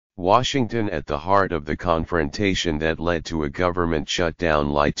Washington at the heart of the confrontation that led to a government shutdown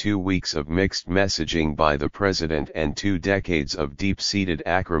lie 2 weeks of mixed messaging by the president and 2 decades of deep-seated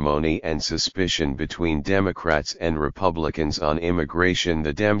acrimony and suspicion between Democrats and Republicans on immigration.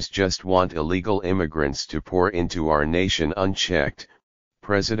 The Dems just want illegal immigrants to pour into our nation unchecked,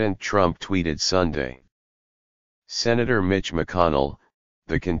 President Trump tweeted Sunday. Senator Mitch McConnell,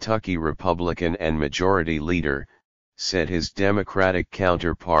 the Kentucky Republican and Majority Leader, said his Democratic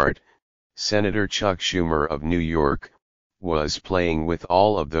counterpart, Senator Chuck Schumer of New York, was playing with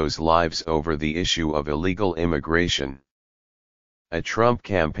all of those lives over the issue of illegal immigration. A Trump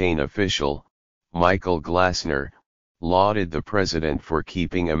campaign official, Michael Glassner, lauded the president for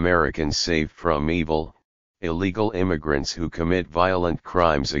keeping Americans safe from evil, illegal immigrants who commit violent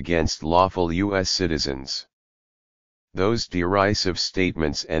crimes against lawful U.S. citizens. Those derisive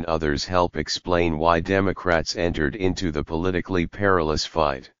statements and others help explain why Democrats entered into the politically perilous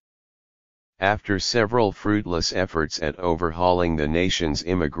fight. After several fruitless efforts at overhauling the nation's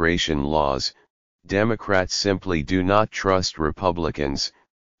immigration laws, Democrats simply do not trust Republicans,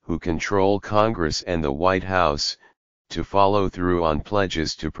 who control Congress and the White House, to follow through on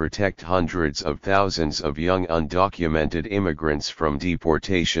pledges to protect hundreds of thousands of young undocumented immigrants from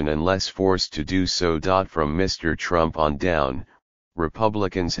deportation unless forced to do so. From Mr. Trump on down,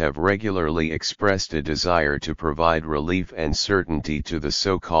 Republicans have regularly expressed a desire to provide relief and certainty to the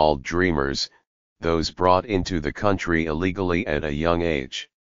so-called dreamers, those brought into the country illegally at a young age.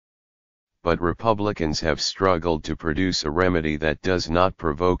 But Republicans have struggled to produce a remedy that does not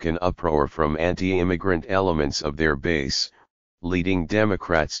provoke an uproar from anti-immigrant elements of their base, leading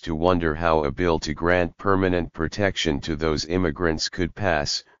Democrats to wonder how a bill to grant permanent protection to those immigrants could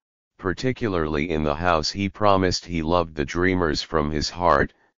pass, particularly in the House. He promised he loved the dreamers from his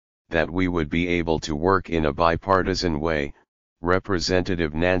heart, that we would be able to work in a bipartisan way,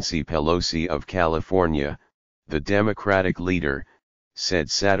 Representative Nancy Pelosi of California, the Democratic leader,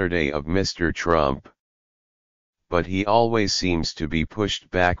 said Saturday of Mr. Trump. But he always seems to be pushed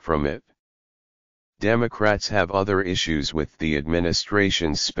back from it. Democrats have other issues with the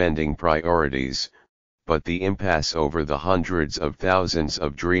administration's spending priorities, but the impasse over the hundreds of thousands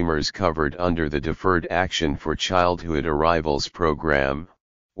of dreamers covered under the Deferred Action for Childhood Arrivals Program,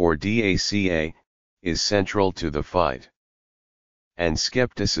 or DACA, is central to the fight. And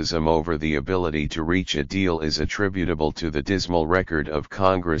skepticism over the ability to reach a deal is attributable to the dismal record of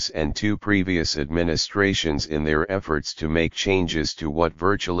Congress and 2 previous administrations in their efforts to make changes to what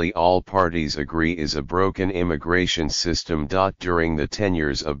virtually all parties agree is a broken immigration system. During the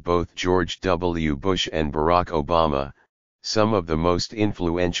tenures of both George W. Bush and Barack Obama, some of the most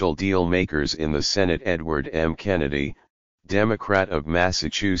influential deal makers in the Senate, Edward M. Kennedy, Democrat of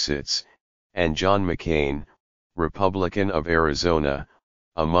Massachusetts, and John McCain, Republican of Arizona,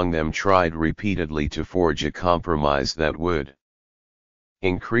 among them, tried repeatedly to forge a compromise that would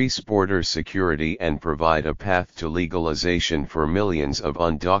increase border security and provide a path to legalization for millions of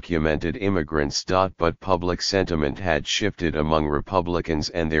undocumented immigrants. But public sentiment had shifted among Republicans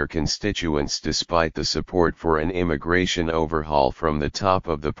and their constituents despite the support for an immigration overhaul from the top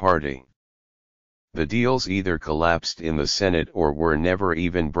of the party. The deals either collapsed in the Senate or were never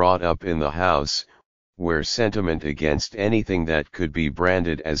even brought up in the House, where sentiment against anything that could be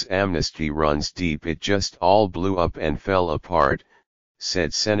branded as amnesty runs deep. It just all blew up and fell apart,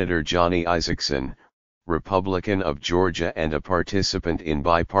 said Senator Johnny Isakson, Republican of Georgia and a participant in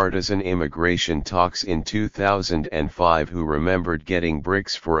bipartisan immigration talks in 2005, who remembered getting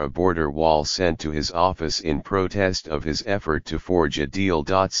bricks for a border wall sent to his office in protest of his effort to forge a deal.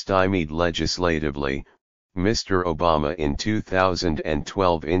 Stymied legislatively, Mr. Obama in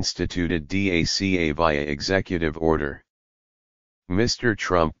 2012 instituted DACA via executive order. Mr.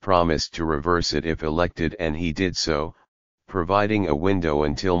 Trump promised to reverse it if elected, and he did so, providing a window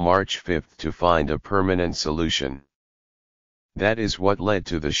until March 5 to find a permanent solution. That is what led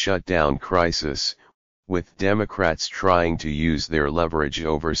to the shutdown crisis, with Democrats trying to use their leverage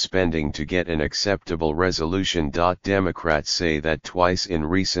over spending to get an acceptable resolution. Democrats say that twice in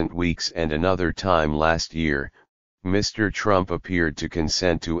recent weeks and another time last year, Mr. Trump appeared to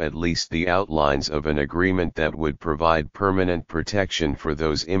consent to at least the outlines of an agreement that would provide permanent protection for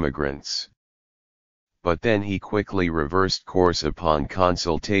those immigrants. But then he quickly reversed course upon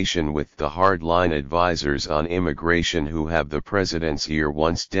consultation with the hardline advisors on immigration who have the president's ear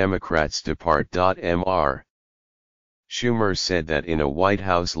once Democrats depart. Mr. Schumer said that in a White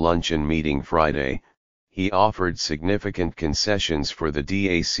House luncheon meeting Friday, he offered significant concessions for the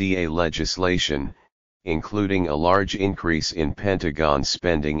DACA legislation, including a large increase in Pentagon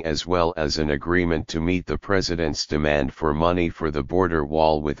spending as well as an agreement to meet the president's demand for money for the border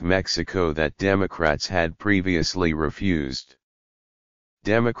wall with Mexico that Democrats had previously refused.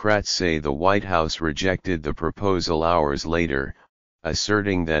 Democrats say the White House rejected the proposal hours later,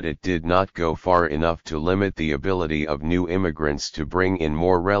 asserting that it did not go far enough to limit the ability of new immigrants to bring in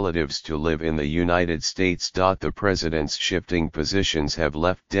more relatives to live in the United States. The president's shifting positions have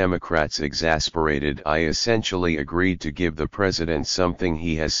left Democrats exasperated. I essentially agreed to give the president something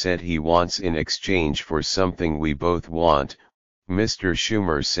he has said he wants in exchange for something we both want, Mr.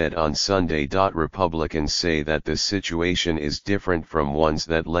 Schumer said on Sunday. Republicans say that this situation is different from ones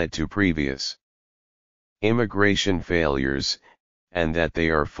that led to previous immigration failures, and that they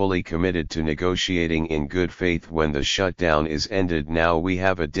are fully committed to negotiating in good faith when the shutdown is ended. Now we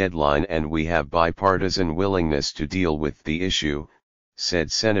have a deadline and we have bipartisan willingness to deal with the issue, said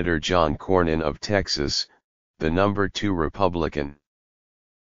Senator John Cornyn of Texas, the number 2 Republican.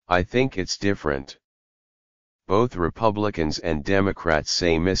 I think it's different. Both Republicans and Democrats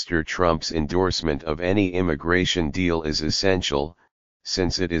say Mr. Trump's endorsement of any immigration deal is essential,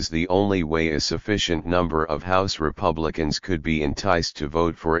 since it is the only way a sufficient number of House Republicans could be enticed to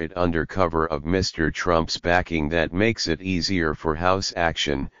vote for it under cover of Mr. Trump's backing. That makes it easier for House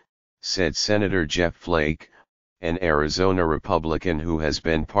action, said Senator Jeff Flake, an Arizona Republican who has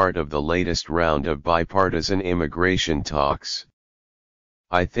been part of the latest round of bipartisan immigration talks.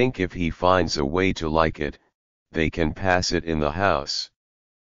 I think if he finds a way to like it, they can pass it in the House.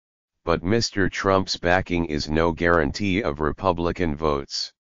 But Mr. Trump's backing is no guarantee of Republican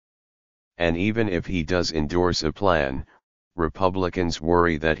votes. And even if he does endorse a plan, Republicans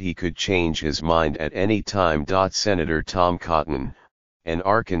worry that he could change his mind at any time. Senator Tom Cotton, an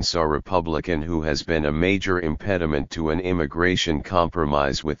Arkansas Republican who has been a major impediment to an immigration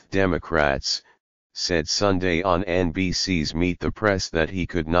compromise with Democrats, said Sunday on NBC's Meet the Press that he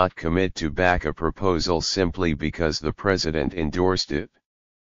could not commit to back a proposal simply because the president endorsed it.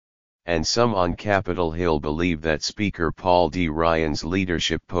 And some on Capitol Hill believe that Speaker Paul D. Ryan's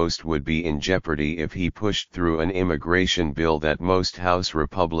leadership post would be in jeopardy if he pushed through an immigration bill that most House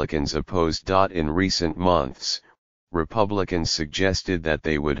Republicans opposed. In recent months, Republicans suggested that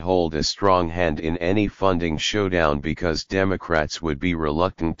they would hold a strong hand in any funding showdown because Democrats would be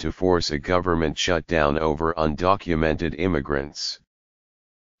reluctant to force a government shutdown over undocumented immigrants.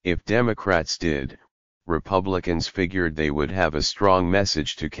 If Democrats did, Republicans figured they would have a strong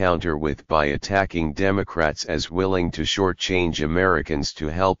message to counter with by attacking Democrats as willing to shortchange Americans to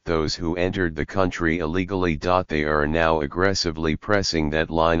help those who entered the country illegally. They are now aggressively pressing that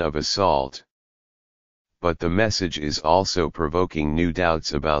line of assault. But the message is also provoking new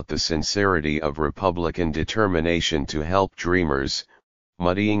doubts about the sincerity of Republican determination to help dreamers,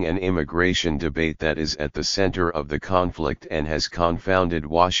 muddying an immigration debate that is at the center of the conflict and has confounded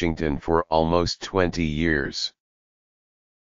Washington for almost 20 years.